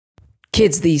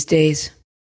Kids these days.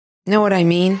 Know what I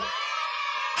mean?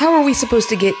 How are we supposed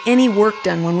to get any work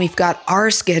done when we've got our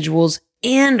schedules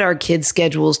and our kids'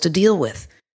 schedules to deal with?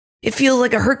 It feels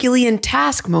like a Herculean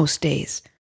task most days.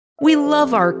 We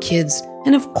love our kids,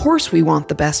 and of course we want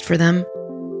the best for them.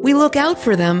 We look out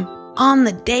for them on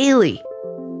the daily,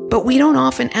 but we don't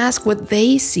often ask what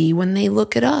they see when they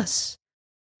look at us.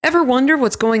 Ever wonder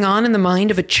what's going on in the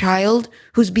mind of a child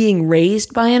who's being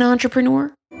raised by an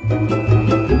entrepreneur?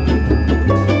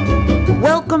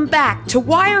 Welcome back to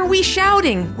Why Are We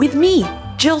Shouting? With me,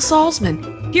 Jill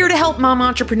Salzman, here to help mom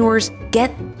entrepreneurs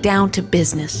get down to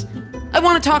business. I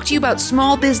want to talk to you about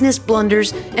small business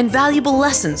blunders and valuable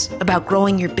lessons about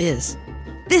growing your biz.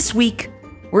 This week,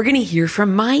 we're going to hear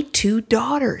from my 2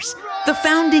 daughters, the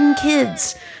founding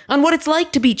kids, on what it's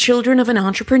like to be children of an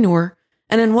entrepreneur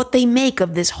and on what they make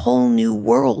of this whole new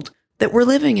world that we're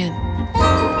living in.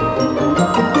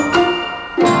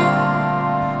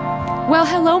 Well,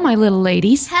 hello, my little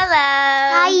ladies. Hello.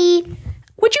 Hi.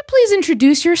 Would you please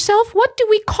introduce yourself? What do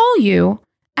we call you?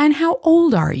 And how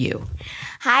old are you?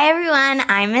 Hi, everyone.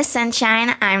 I'm Miss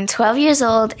Sunshine. I'm 12 years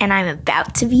old, and I'm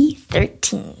about to be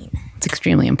 13. It's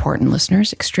extremely important,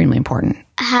 listeners. Extremely important.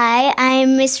 Hi,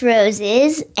 I'm Miss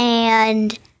Roses,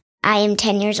 and I am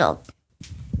 10 years old.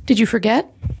 Did you forget?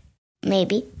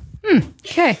 Maybe.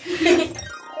 Okay.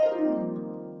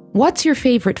 What's your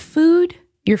favorite food,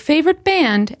 your favorite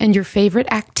band, and your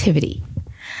favorite activity?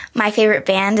 My favorite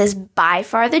band is by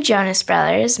far the Jonas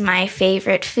Brothers. My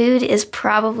favorite food is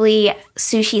probably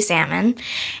sushi salmon.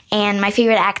 And my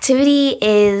favorite activity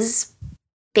is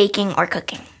baking or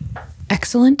cooking.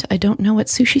 Excellent. I don't know what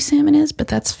sushi salmon is, but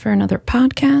that's for another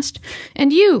podcast.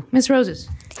 And you, Miss Roses?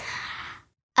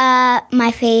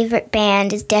 My favorite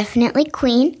band is definitely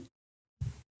Queen.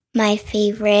 My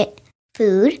favorite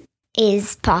food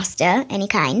is pasta, any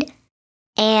kind.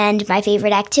 And my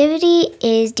favorite activity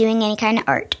is doing any kind of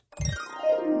art.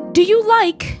 Do you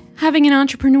like having an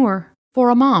entrepreneur for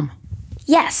a mom?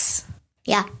 Yes.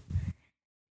 Yeah.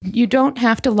 You don't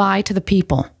have to lie to the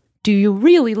people. Do you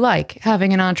really like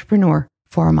having an entrepreneur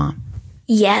for a mom?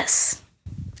 Yes.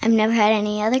 I've never had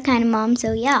any other kind of mom,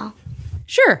 so yeah.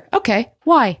 Sure. Okay.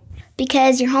 Why?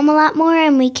 Because you're home a lot more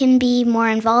and we can be more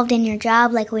involved in your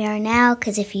job like we are now.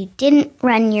 Because if you didn't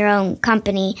run your own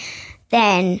company,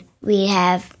 then we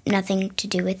have nothing to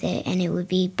do with it and it would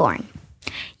be boring.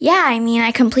 Yeah, I mean,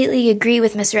 I completely agree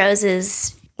with Miss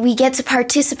Roses. We get to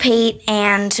participate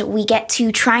and we get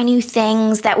to try new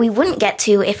things that we wouldn't get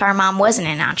to if our mom wasn't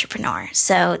an entrepreneur.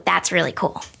 So that's really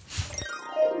cool.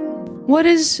 What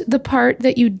is the part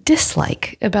that you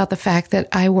dislike about the fact that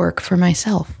I work for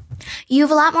myself? You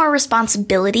have a lot more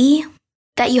responsibility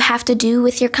that you have to do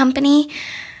with your company.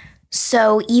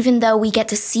 So even though we get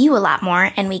to see you a lot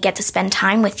more and we get to spend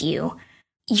time with you,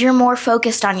 you're more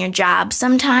focused on your job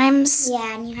sometimes.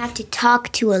 Yeah, and you have to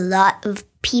talk to a lot of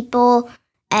people.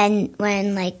 And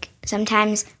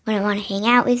sometimes when I want to hang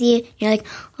out with you, you're like,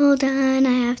 hold on,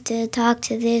 I have to talk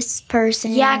to this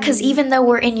person. Yeah, because even though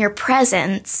we're in your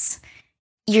presence,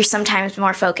 you're sometimes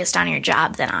more focused on your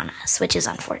job than on us, which is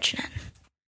unfortunate.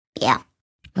 Yeah.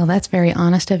 Well, that's very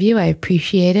honest of you. I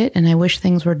appreciate it, and I wish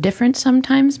things were different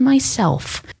sometimes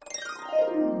myself.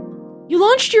 You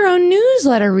launched your own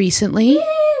newsletter recently.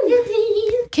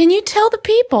 Can you tell the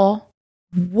people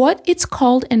what it's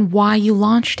called and why you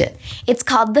launched it? It's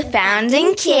called The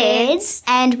Founding Kids.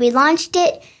 And we launched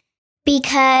it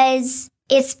because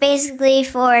it's basically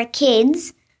for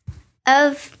kids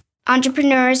of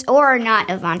entrepreneurs or not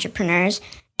of entrepreneurs.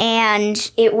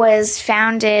 And it was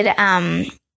founded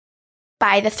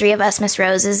by the 3 of us, Miss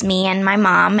Roses, me, and my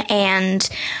mom. And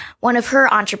one of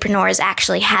her entrepreneurs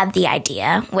actually had the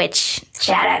idea, which,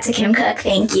 shout out to Kim Cook,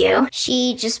 thank you.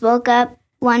 She just woke up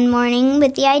one morning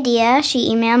with the idea. She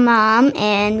emailed Mom,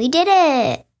 and we did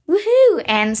it. Woohoo!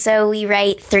 And so we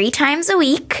write 3 times a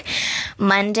week,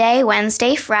 Monday,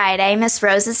 Wednesday, Friday. Miss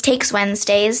Roses takes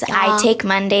Wednesdays. I take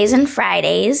Mondays and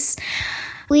Fridays.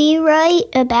 We write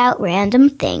about random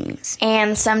things.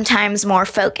 And sometimes more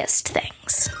focused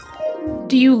things.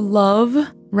 Do you love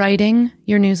writing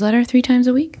your newsletter 3 times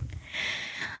a week?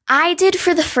 I did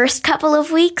for the first couple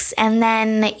of weeks, and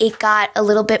then it got a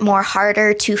little bit more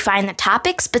harder to find the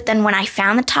topics. But then when I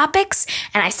found the topics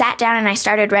and I sat down and I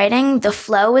started writing, the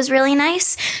flow was really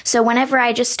nice. So whenever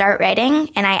I just start writing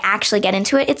and I actually get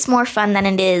into it, it's more fun than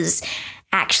it is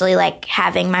actually like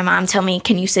having my mom tell me,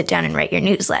 can you sit down and write your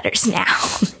newsletters now?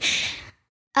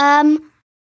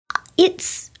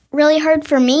 It's really hard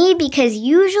for me because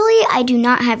usually I do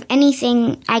not have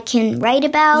anything I can write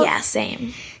about. Yeah,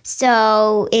 same.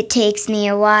 So it takes me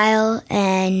a while,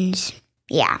 and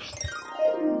yeah.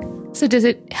 So does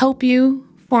it help you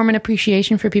form an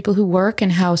appreciation for people who work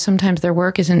and how sometimes their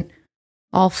work isn't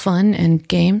all fun and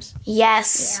games?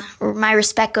 Yes. Yeah. My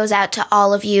respect goes out to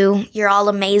all of you. You're all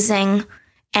amazing.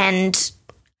 And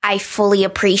I fully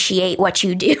appreciate what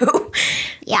you do.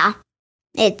 Yeah.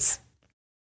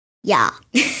 Yeah.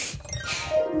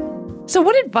 So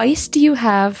what advice do you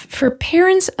have for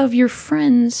parents of your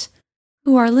friends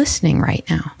who are listening right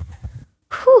now?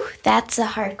 Whew, that's a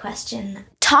hard question.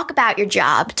 Talk about your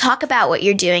job. Talk about what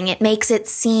you're doing. It makes it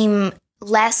seem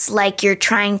less like you're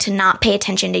trying to not pay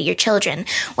attention to your children.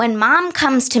 When mom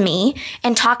comes to me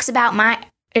and talks about my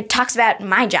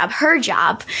job, her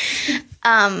job,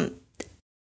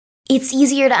 it's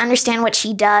easier to understand what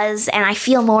she does, and I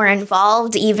feel more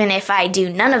involved even if I do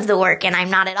none of the work and I'm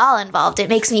not at all involved. It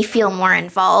makes me feel more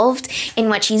involved in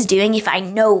what she's doing if I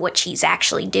know what she's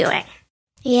actually doing.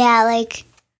 Yeah, like,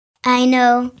 I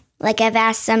know, like, I've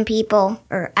asked some people,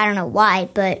 or I don't know why,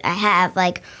 but I have,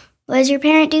 like, what does your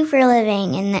parent do for a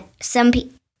living? And some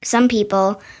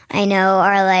people I know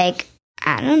are like,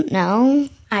 I don't know.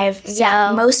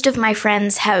 Most of my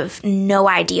friends have no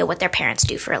idea what their parents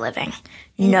do for a living.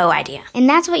 No idea. And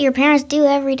that's what your parents do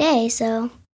every day, so.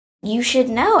 You should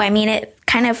know. I mean, it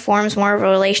kind of forms more of a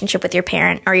relationship with your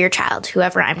parent or your child,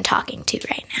 whoever I'm talking to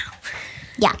right now.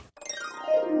 Yeah.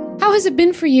 How has it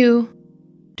been for you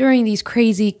during these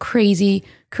crazy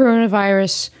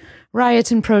coronavirus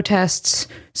riots and protests,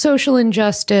 social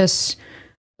injustice,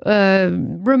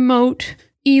 remote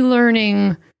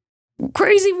e-learning,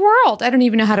 crazy world? I don't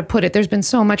even know how to put it. There's been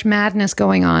so much madness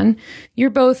going on. You're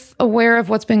both aware of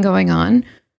what's been going on.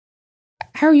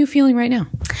 How are you feeling right now?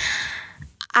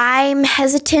 I'm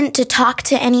hesitant to talk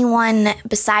to anyone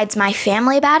besides my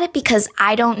family about it because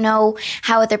I don't know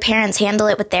how other parents handle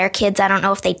it with their kids. I don't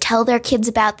know if they tell their kids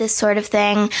about this sort of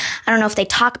thing. I don't know if they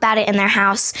talk about it in their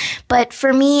house. But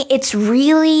for me, it's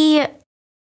really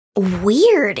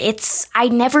weird. I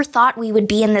never thought we would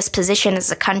be in this position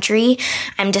as a country.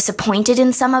 I'm disappointed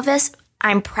in some of us.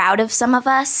 I'm proud of some of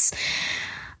us.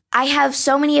 I have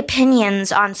so many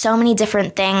opinions on so many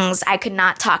different things. I could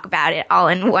not talk about it all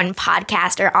in one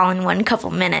podcast or all in one couple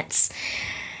minutes.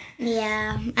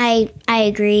 Yeah, I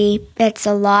agree. It's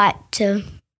a lot to...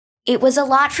 It was a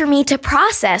lot for me to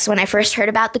process when I first heard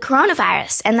about the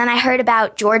coronavirus. And then I heard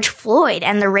about George Floyd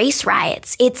and the race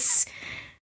riots. It's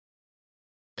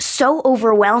so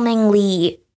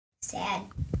overwhelmingly sad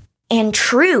and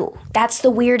true. That's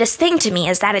the weirdest thing to me,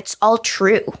 is that it's all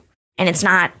true. And it's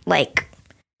not like...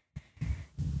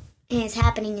 And it's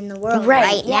happening in the world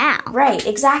right now. Right,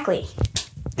 exactly.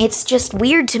 It's just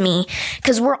weird to me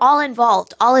because we're all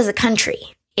involved, all as a country.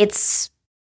 It's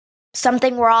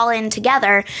something we're all in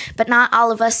together, but not all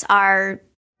of us are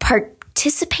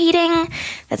participating.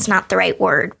 That's not the right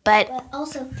word, but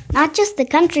also not just the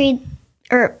country,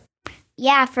 for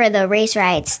the race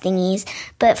riots thingies,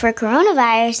 but for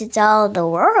coronavirus, it's all the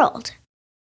world.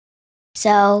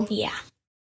 So yeah,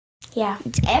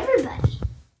 it's everybody.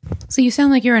 So you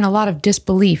sound like you're in a lot of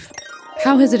disbelief.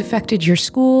 How has it affected your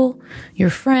school, your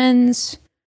friends?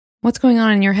 What's going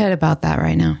on in your head about that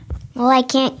right now? Well, I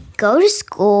can't go to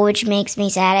school, which makes me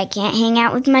sad. I can't hang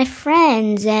out with my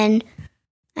friends, and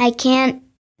I can't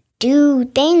do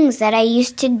things that I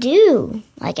used to do,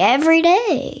 like every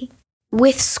day.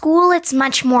 With school, it's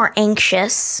much more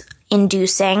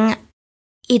anxious-inducing.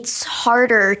 It's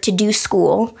harder to do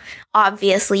school,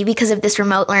 obviously, because of this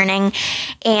remote learning,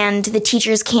 and the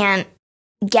teachers can't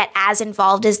get as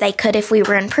involved as they could if we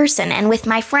were in person. And with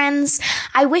my friends,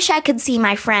 I wish I could see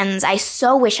my friends. I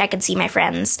so wish I could see my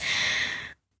friends.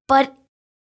 But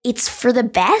it's for the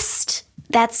best.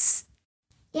 It's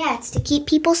to keep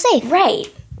people safe.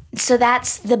 Right. So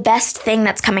that's the best thing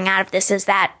that's coming out of this, is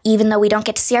that even though we don't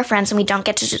get to see our friends and we don't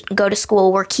get to go to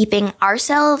school, we're keeping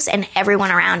ourselves and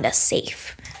everyone around us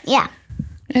safe. Yeah.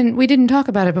 And we didn't talk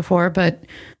about it before, but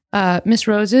Miss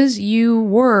Roses, you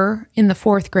were in the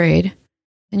 4th grade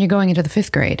and you're going into the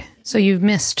 5th grade. So you've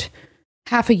missed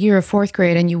half a year of 4th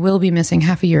grade and you will be missing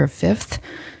half a year of 5th.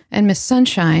 And Miss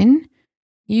Sunshine,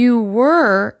 you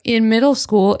were in middle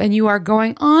school and you are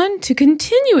going on to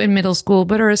continue in middle school,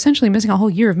 but are essentially missing a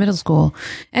whole year of middle school.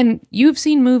 And you've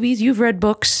seen movies, you've read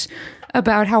books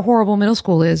about how horrible middle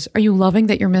school is. Are you loving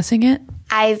that you're missing it?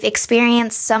 I've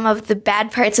experienced some of the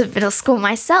bad parts of middle school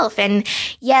myself. And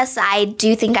yes, I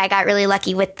do think I got really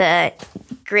lucky with the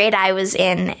grade I was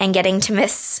in and getting to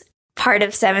miss part of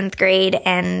 7th grade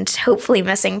and hopefully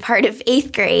missing part of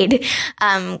 8th grade.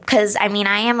 Because, I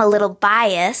am a little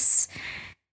biased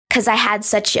because I had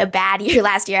such a bad year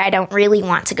last year. I don't really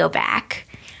want to go back.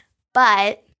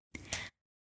 But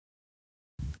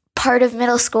part of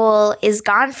middle school is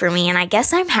gone for me, and I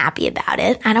guess I'm happy about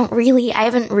it. I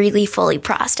haven't really fully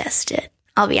processed it.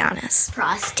 I'll be honest.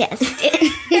 Processed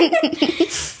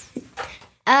it.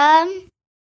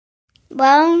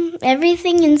 Well,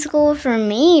 everything in school for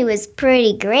me was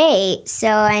pretty great. So,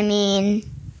 I mean,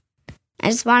 I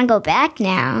just want to go back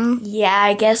now. Yeah,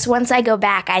 I guess once I go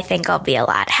back, I think I'll be a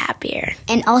lot happier.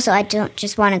 And also, I don't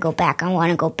just want to go back. I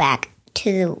want to go back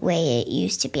to the way it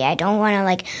used to be. I don't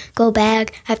want to, go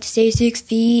back, have to stay 6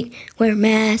 feet, wear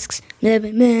masks, blah,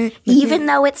 blah, blah. Even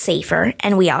though it's safer,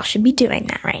 and we all should be doing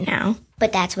that right now.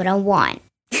 But that's what I want.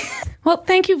 Well,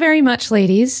 thank you very much,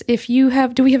 ladies.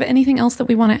 Do we have anything else that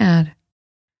we want to add?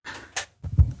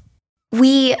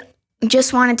 We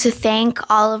just wanted to thank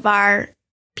all of our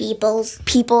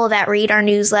people that read our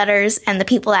newsletters and the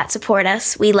people that support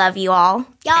us. We love you all.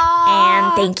 Yeah.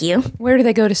 And thank you. Where do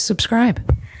they go to subscribe?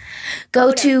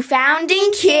 Go to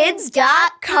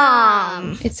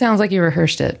foundingkids.com. It sounds like you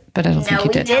rehearsed it, but I don't think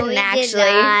you did. No, we didn't did actually.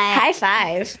 not. High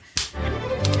five.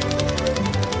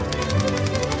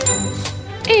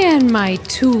 And my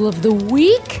tool of the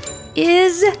week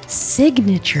is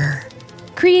Signature.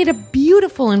 Create a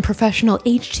beautiful and professional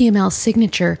HTML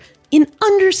signature in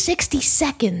under 60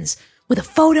 seconds with a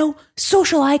photo,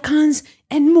 social icons,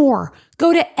 and more.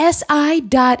 Go to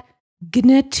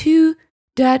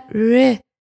si.gnatu.re,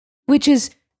 which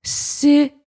is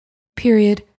gnatu,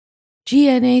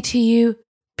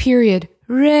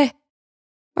 re,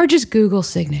 or just Google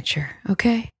Signature,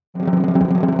 okay?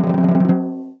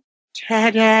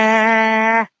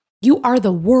 Ta-da! You are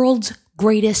the world's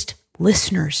greatest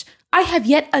listeners. I have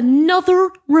yet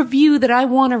another review that I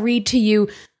want to read to you.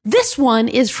 This one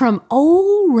is from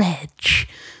Reg.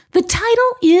 The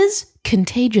title is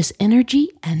Contagious Energy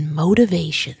and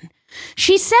Motivation.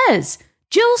 She says,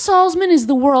 Jill Salzman is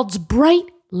the world's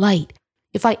bright light.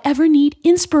 If I ever need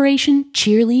inspiration,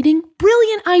 cheerleading,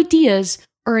 brilliant ideas,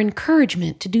 or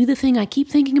encouragement to do the thing I keep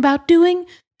thinking about doing,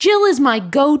 Jill is my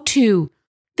go-to.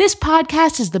 This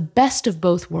podcast is the best of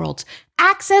both worlds.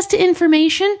 Access to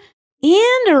information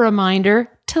and a reminder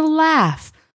to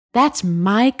laugh. That's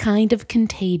my kind of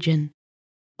contagion.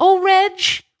 Reg,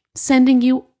 sending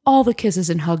you all the kisses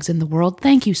and hugs in the world.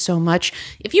 Thank you so much.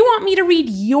 If you want me to read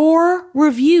your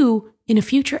review in a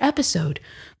future episode,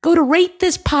 go to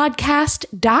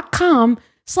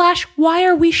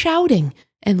ratethispodcast.com/whyareweshouting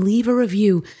and leave a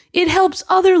review. It helps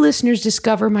other listeners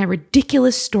discover my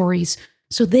ridiculous stories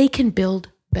so they can build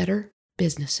better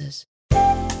businesses.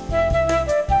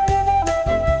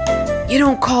 You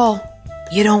don't call,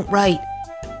 you don't write.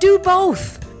 Do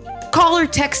both. Call or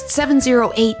text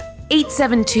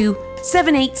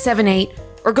 708-872-7878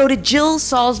 or go to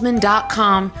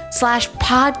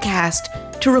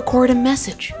jillsalzman.com/podcast to record a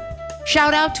message.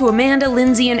 Shout out to Amanda,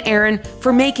 Lindsay, and Aaron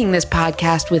for making this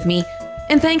podcast with me.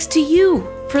 And thanks to you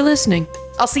for listening.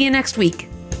 I'll see you next week.